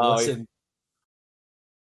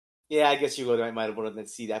 Yeah, I guess you might have wanted to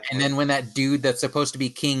see that. And then when that dude that's supposed to be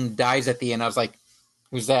king dies at the end, I was like,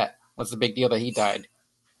 "Who's that? What's the big deal that he died?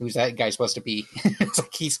 Who's that guy supposed to be?" It's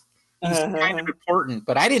like he's kind of important,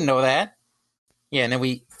 but I didn't know that. Yeah, and then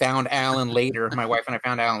we found Alan later. My wife and I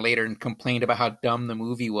found Alan later and complained about how dumb the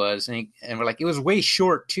movie was, and we're like, it was way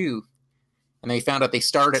short too. And they found out they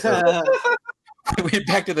started. We went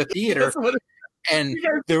back to the theater, and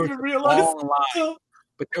there was a long line.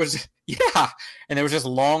 But there was and there was this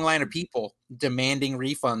long line of people demanding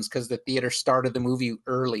refunds because the theater started the movie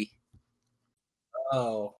early.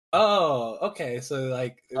 Oh, okay. So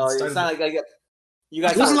like, Oh, it's not like you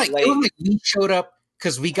guys. It wasn't late. it wasn't like we showed up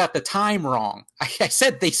because we got the time wrong. I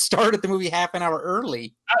said they started the movie half an hour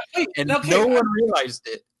early, and no one realized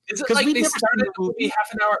it. Is it like they started the movie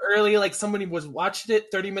half an hour early, like somebody was watching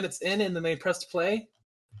it 30 minutes in, and then they pressed play?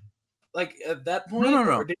 Like at that point?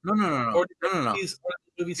 No.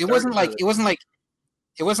 It wasn't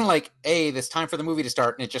like, hey, it's time for the movie to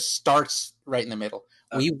start, and it just starts right in the middle.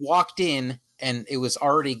 We walked in, and it was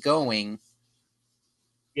already going.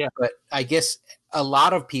 Yeah. But I guess a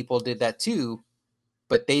lot of people did that too,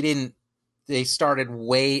 but they didn't. They started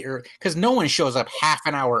way early because no one shows up half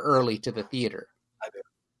an hour early to the theater. I do.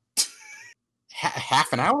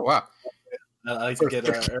 Half an hour? Wow. I like to get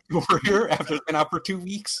we're here after it's been out for 2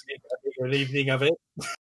 weeks. An evening of it.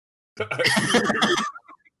 How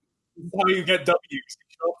you get W's. You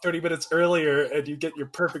show up 30 minutes earlier and you get your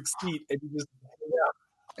perfect seat and you just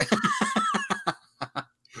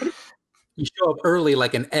You show up early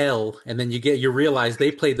like an L, and then you realize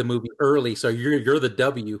they played the movie early, so you're the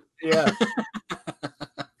W. Yeah.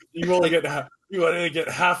 You only got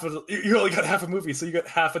half a movie, so you get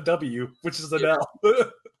half a W, which is an L.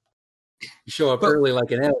 You show up early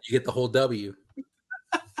like an L, you get the whole W.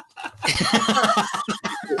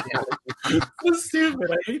 So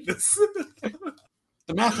stupid. I hate this.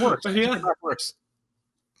 The math works. Yeah. The math works.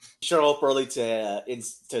 Show up early to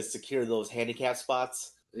secure those handicap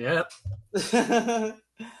spots. Yep.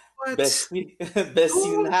 Best seat in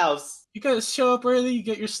the house. You guys show up early, you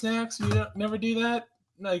get your snacks, you don't never do that?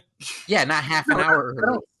 Like, yeah, not half an hour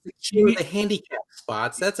early. Secure the handicap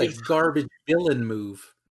spots. That's a garbage villain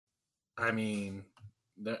move. I mean,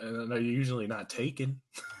 they're usually not taken.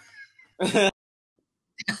 The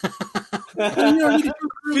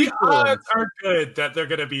odds are good that they're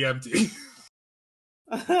going to be empty.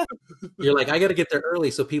 You're like, I got to get there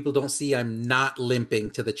early so people don't see I'm not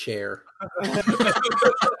limping to the chair. You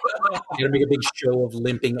gotta make a big show of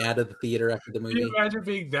limping out of the theater after the movie. Can you imagine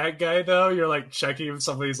being that guy, though? You're like checking if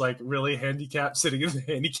somebody's like really handicapped, sitting in the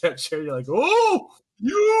handicapped chair. You're like, oh,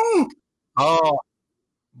 you! Oh,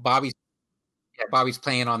 Bobby's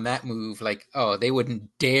playing on that move. Like, oh, they wouldn't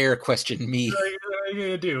dare question me. What are you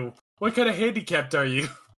going to do? What kind of handicapped are you?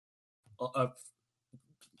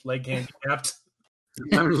 Leg handicapped?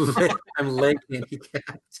 I'm leg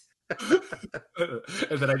handicapped.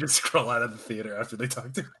 And then I just scroll out of the theater after they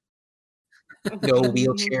talk to me. No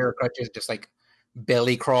wheelchair or crutches, just like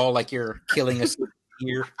belly crawl like you're killing us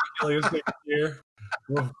here. I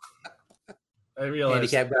realize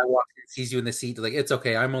handicapped guy walks in, sees you in the seat, like, it's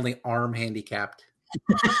okay, I'm only arm handicapped.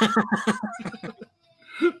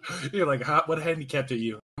 You're like, what handicapped are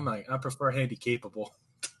you? I'm like, I prefer handy-capable.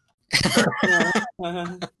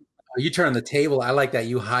 You turn the table. I like that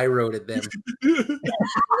you high-roaded them.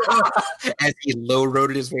 As he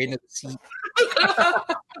low-roaded his way into the seat.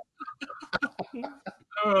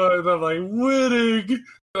 Oh, and I'm like, winning!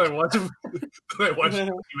 I watched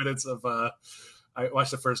 20 minutes of I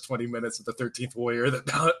watched the first 20 minutes of the 13th Warrior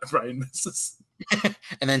that Brian misses.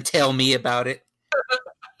 And then tell me about it.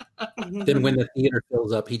 Then when the theater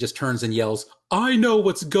fills up, he just turns and yells, I know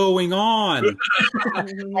what's going on. All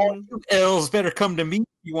you L's better come to me if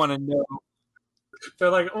you want to know.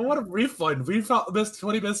 They're like, oh, what a refund. We missed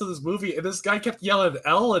 20 minutes of this movie, and this guy kept yelling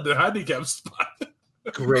L in the handicap spot.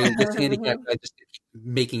 Great. This handicap guy just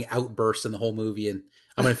making outbursts in the whole movie, and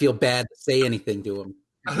I'm going to feel bad to say anything to him.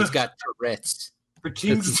 He's got Tourette's. The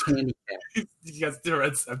King's handicapped. He has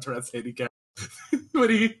Tourette's handicap.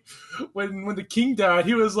 When the king died,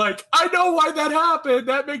 he was like, I know why that happened.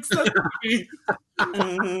 That makes sense to me. I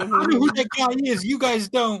know who that guy is. You guys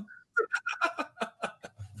don't.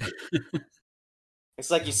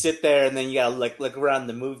 It's like you sit there and then you gotta like look around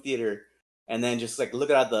the movie theater and then just like look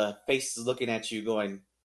at the faces looking at you, going,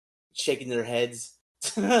 shaking their heads.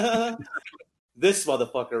 This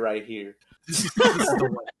motherfucker right here.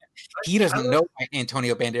 He doesn't know why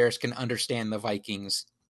Antonio Banderas can understand the Vikings.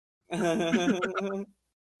 Oh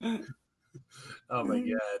my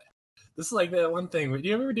god. This is like that one thing. Do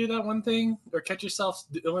you ever do that one thing or catch yourself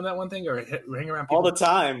doing that one thing or hang around people all the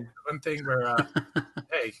time? One thing where,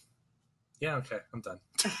 hey, yeah, okay, I'm done.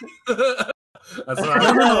 That's what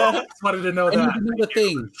I just wanted to know. I need to know the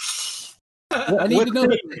thing. I need to know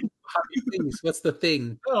the thing. What's the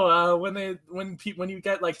thing? Oh, when you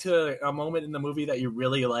get like to a moment in the movie that you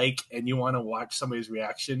really like and you want to watch somebody's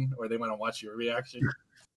reaction or they want to watch your reaction.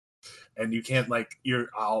 And you can't, like, you're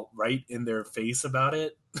all right in their face about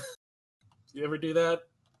it. You ever do that?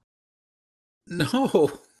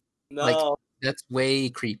 No. Like, That's way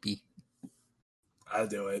creepy. I'll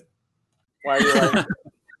do it. Why are you like?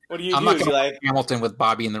 What do you I'm do? not Is going you to like? Hamilton with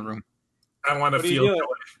Bobby in the room. I want to What are you feel. doing?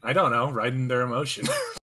 I don't know, riding their emotion.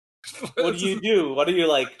 What do you do? What are you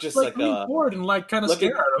like? Just like lean forward and like kind of looking-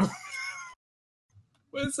 stare at them.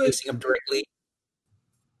 What is it? Facing him directly.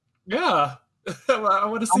 Yeah, I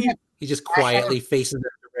want to see. He just quietly faces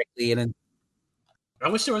them directly, and then I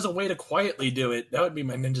wish there was a way to quietly do it. That would be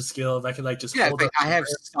my ninja skill if I could like just Yeah, hold like up. I have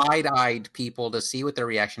side-eyed people to see what their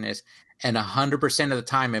reaction is, and 100% of the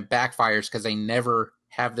time it backfires because they never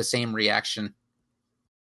have the same reaction.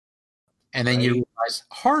 And then you realize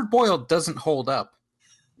hard-boiled doesn't hold up.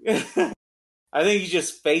 I think you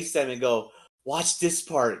just face them and go, "Watch this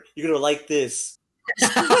part. You're gonna like this."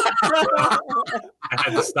 I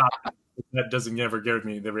had to stop. That doesn't ever give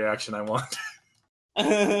me the reaction I want.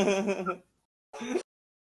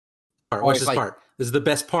 watch this part. This is the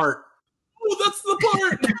best part. Oh, that's the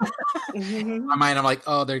part. In my mind, I'm like,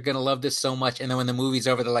 oh, they're gonna love this so much. And then when the movie's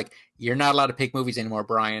over, they're like, "You're not allowed to pick movies anymore,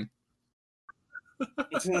 Brian."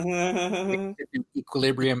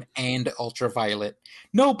 Equilibrium and Ultraviolet.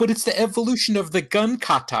 No, but it's the evolution of the gun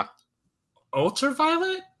kata.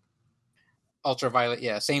 Ultraviolet? Ultraviolet,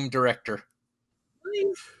 yeah, same director.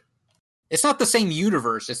 It's not the same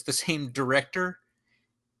universe, it's the same director.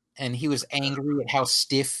 And he was angry at how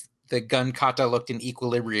stiff the gun kata looked in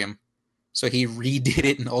Equilibrium. So he redid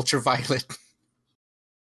it in Ultraviolet.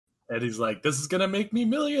 And he's like, "This is gonna make me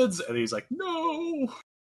millions." And he's like, "No."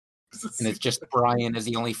 And it's just Brian as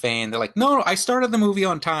the only fan. They're like, no, I started the movie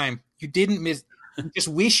on time. You didn't miss. You just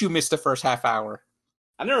wish you missed the first half hour.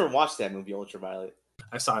 I never watched that movie, Ultraviolet.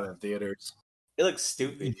 I saw it in theaters. It looks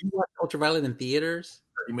stupid. Did you watch Ultraviolet in theaters?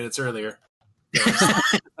 30 minutes earlier.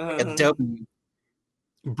 A W.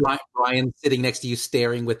 Brian sitting next to you,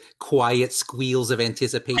 staring with quiet squeals of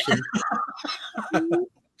anticipation. What's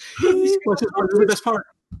the best part?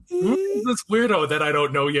 Who is this weirdo that I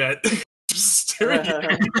don't know yet? Just staring at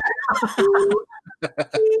me.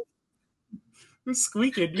 Who's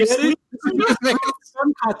squeaking? You squeak?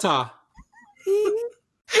 Sun kata.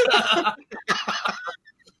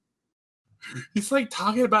 He's like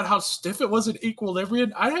talking about how stiff it was in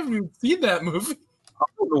Equilibrium. I haven't even seen that movie. I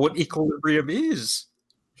don't know what Equilibrium is.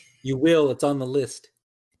 You will. It's on the list.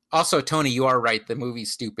 Also, Tony, you are right. The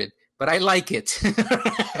movie's stupid, but I like it.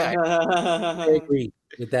 I agree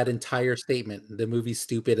with that entire statement. The movie's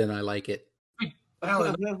stupid and I like it.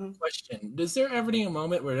 Alan, question. Is there ever a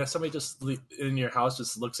moment where somebody just in your house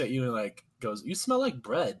just looks at you and like goes, "You smell like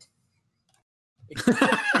bread"?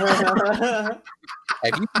 Have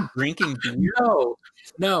you been drinking beer?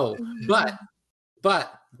 No.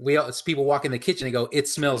 But we all, people walk in the kitchen and go, "It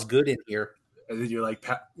smells good in here." And then you're like,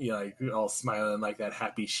 you're all smiling like that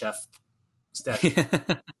happy chef step.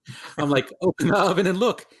 I'm like, open the oven and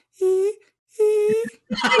look. Get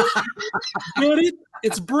it?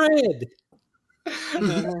 It's bread. This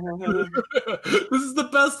is the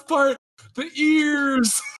best part. The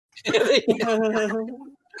ears.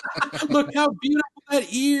 Look how beautiful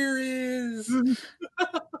that ear is.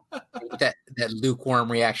 that lukewarm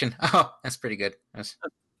reaction. Oh, that's pretty good.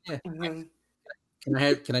 Yeah. Can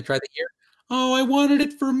I try the ear? Oh, I wanted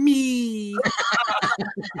it for me.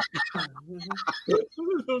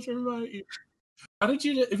 Those are my ears. How did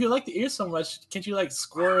you? If you like the ears so much, can't you like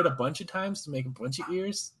score it a bunch of times to make a bunch of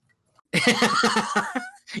ears?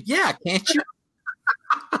 Yeah, can't you?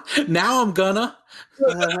 Now I'm gonna.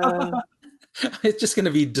 It's just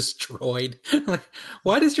gonna be destroyed. Like,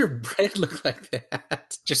 why does your bread look like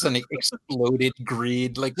that? Just an exploded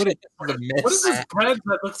grid. Like, what a mess. What is this bread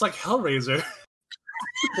that looks like Hellraiser?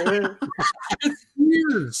 It's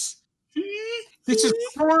ears. This is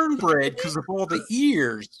cornbread because of all the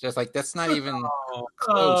ears. Just like, that's not even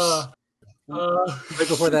close. Right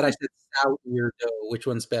before that, I said sow ear dough. Which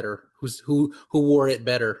one's better? Who wore it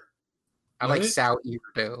better? I like sow ear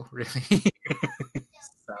dough, really.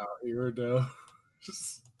 Sow ear dough.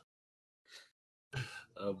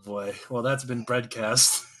 Oh boy. Well, that's been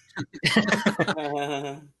Breadcast.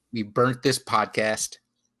 We burnt this podcast.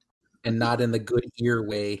 And not in the good ear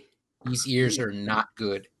way. These ears are not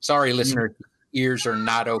good. Sorry, listener. Ears are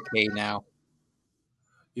not okay now.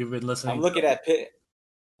 You've been listening. I'm looking at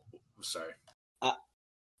Sorry. I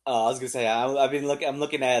was gonna say I'm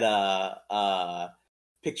looking at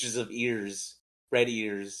pictures of ears, bread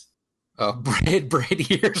ears. Oh, bread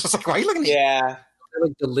ears. I was like, why are you looking at Yeah, They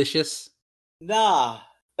look delicious. nah.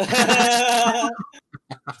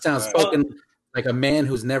 Sounds spoken like a man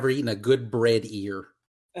who's never eaten a good bread ear.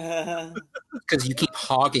 Because you keep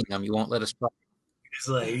hogging them. You won't let us try. It's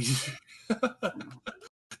like.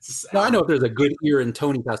 No, I know if there's a good ear in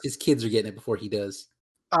Tony's house, his kids are getting it before he does.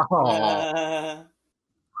 Oh,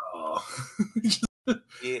 Oh.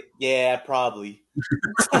 Yeah, probably.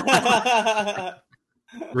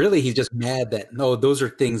 Really, he's just mad that no, those are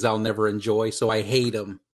things I'll never enjoy, so I hate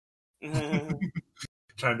them.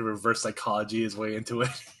 Trying to reverse psychology his way into it.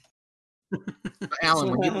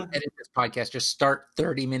 Alan, when you edit this podcast, just start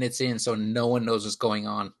 30 minutes in so no one knows what's going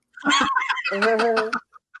on.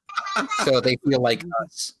 So they feel like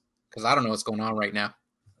us. Because I don't know what's going on right now.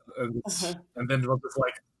 And then we'll just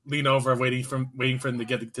like lean over, waiting for them to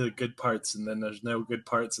get to the good parts, and then there's no good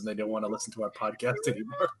parts, and they don't want to listen to our podcast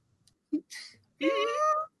anymore.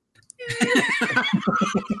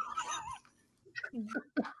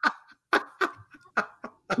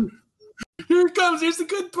 Here it comes. Here's the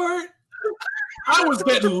good part. I was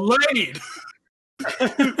getting laid.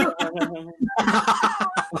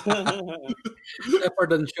 That part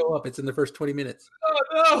doesn't show up. It's in the first 20 minutes.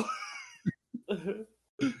 Oh no.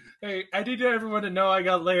 Hey, I need everyone to know I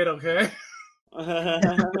got laid, okay?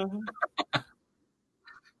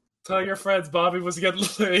 Tell your friends Bobby was getting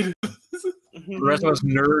laid. The rest of us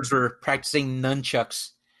nerds were practicing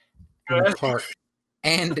nunchucks In the park.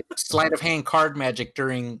 and sleight of hand card magic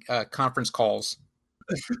during conference calls.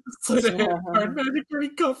 Sleight of hand card magic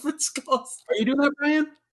during conference calls. Are you doing that,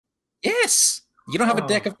 Brian? Yes. You don't have a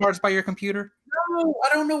deck of cards by your computer? No,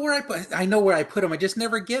 I don't know where I put. I know where I put them. I just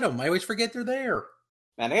never get them. I always forget they're there.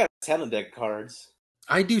 Man, I got a 10 deck cards.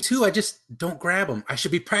 I do too. I just don't grab them. I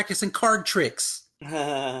should be practicing card tricks.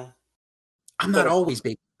 I'm not always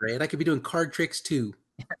baking bread. I could be doing card tricks too.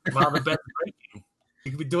 While the bed's breaking,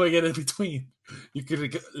 you could be doing it in between. You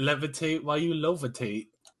could levitate while you lovitate.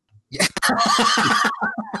 Yeah.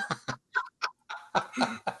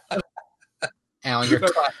 Alan, your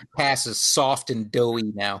pass is soft and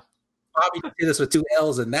doughy now. Bobby did this with 2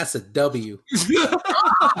 L's, and that's a W.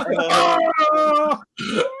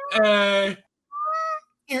 Hey.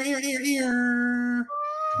 Ear.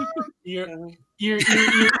 Ear.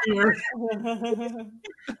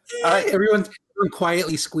 All right, everyone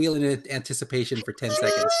quietly squeal in anticipation for 10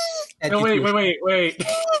 seconds. No, wait.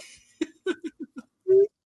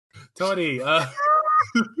 Tony,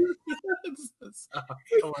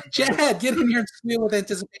 Chad, get in here and squeal with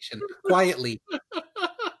anticipation. Quietly.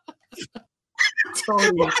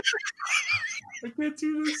 Tony. I can't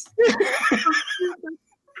do this.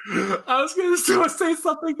 I was going to say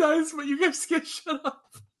something nice, but you guys can shut up.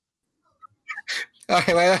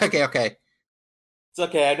 Okay. It's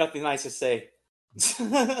okay. I have nothing nice to say.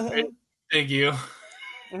 Thank you.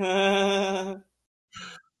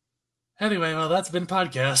 Anyway, well, that's been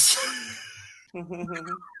podcast.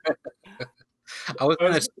 I was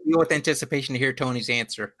going to squeal with anticipation to hear Tony's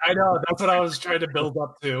answer. I know. That's what I was trying to build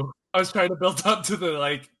up to. I was trying to build up to the,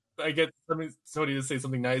 like, I get Tony to say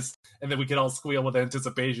something nice, and then we can all squeal with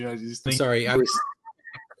anticipation. I just think. Sorry, I was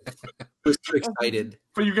too excited.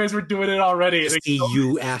 But you guys were doing it already. To see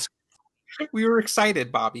you ask. We were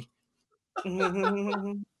excited, Bobby.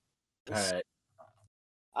 All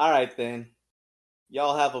right, then.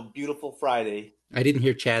 Y'all have a beautiful Friday. I didn't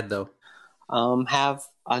hear Chad, though. Have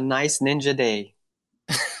a nice ninja day.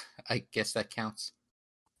 I guess that counts.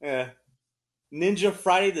 Yeah. Ninja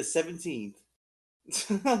Friday the 17th.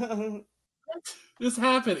 What's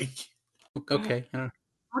happening? Okay. How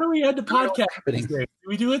do we end the podcast? Do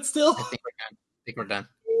we do it still? I think we're done.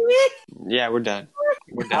 Yeah, we're done.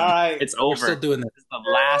 We're done. All right. It's over. We're still doing this. This is the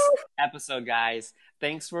last episode, guys.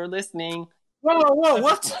 Thanks for listening. Whoa,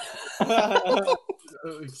 what?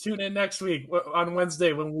 Tune in next week on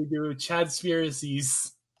Wednesday when we do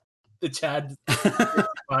Chadspiracies. The Chad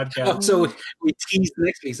podcast. Oh, so we tease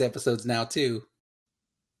next week's episodes now, too.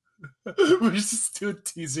 We're just doing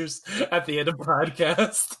teasers at the end of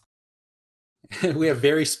podcast. We have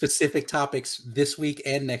very specific topics this week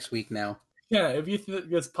and next week now. Yeah, if you think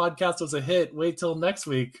this podcast was a hit, wait till next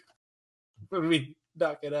week when we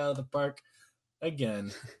knock it out of the park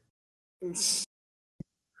again. We're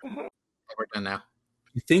done now.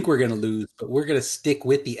 You think we're going to lose, but we're going to stick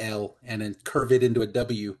with the L and then curve it into a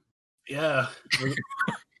W. Yeah.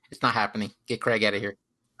 It's not happening. Get Craig out of here.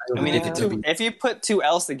 I mean, if you put 2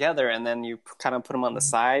 L's together and then you kind of put them on the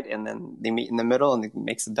side and then they meet in the middle and it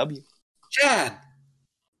makes a W. Chad!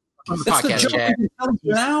 On the That's podcast, the joke Chad. we've been telling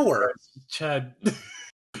you an hour.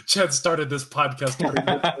 Chad started this podcast.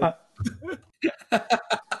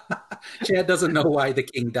 Chad doesn't know why the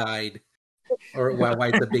king died or why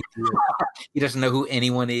it's a big deal. He doesn't know who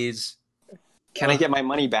anyone is. Can I get my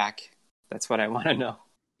money back? That's what I want to know.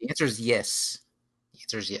 The answer is yes. The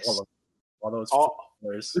answer is yes. All those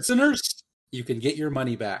Listeners, you can get your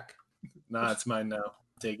money back. Nah, it's mine now.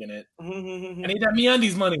 I'm taking it. I need that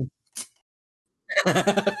MeUndies money.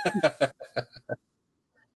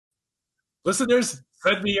 Listeners,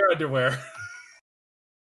 send me your underwear.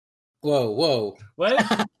 Whoa.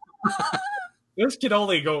 What?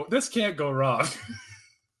 This can't go wrong.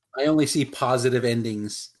 I only see positive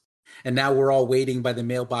endings. And now we're all waiting by the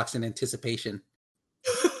mailbox in anticipation.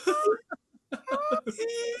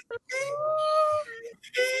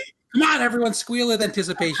 Come on, everyone, squeal with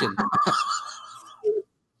anticipation.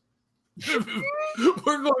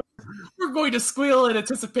 We're going to squeal in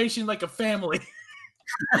anticipation like a family.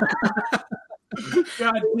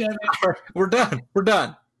 God damn it. We're done.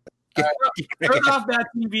 Turn off that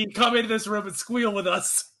TV, come into this room and squeal with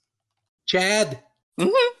us. Chad.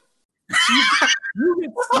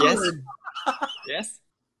 Yes.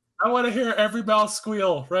 I want to hear every mouse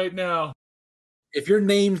squeal right now. If your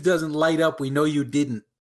name doesn't light up, we know you didn't.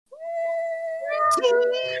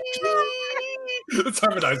 Let's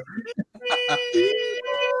harmonize.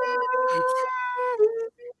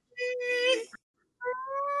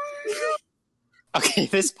 Okay,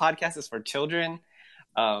 this podcast is for children.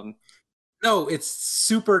 No, it's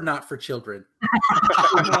super not for children.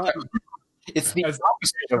 It's the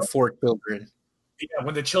opposite of for children. Yeah,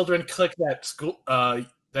 when the children click that school,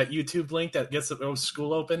 that YouTube link that gets the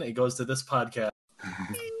school open, it goes to this podcast.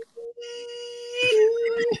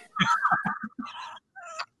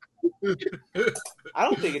 I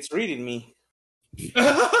don't think it's reading me.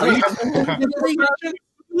 Are you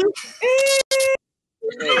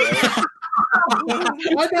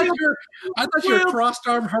I thought you were crossed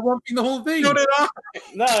arm harumping the whole thing. No,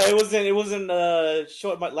 it wasn't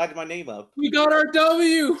lighting my name up. We got our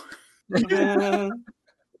W.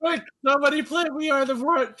 Wait, somebody play We Are the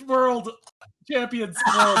World Champions.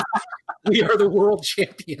 We are the world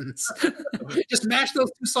champions. Just mash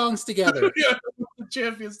those two songs together. Yeah, the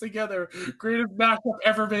champions together. Greatest matchup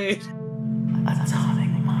ever made.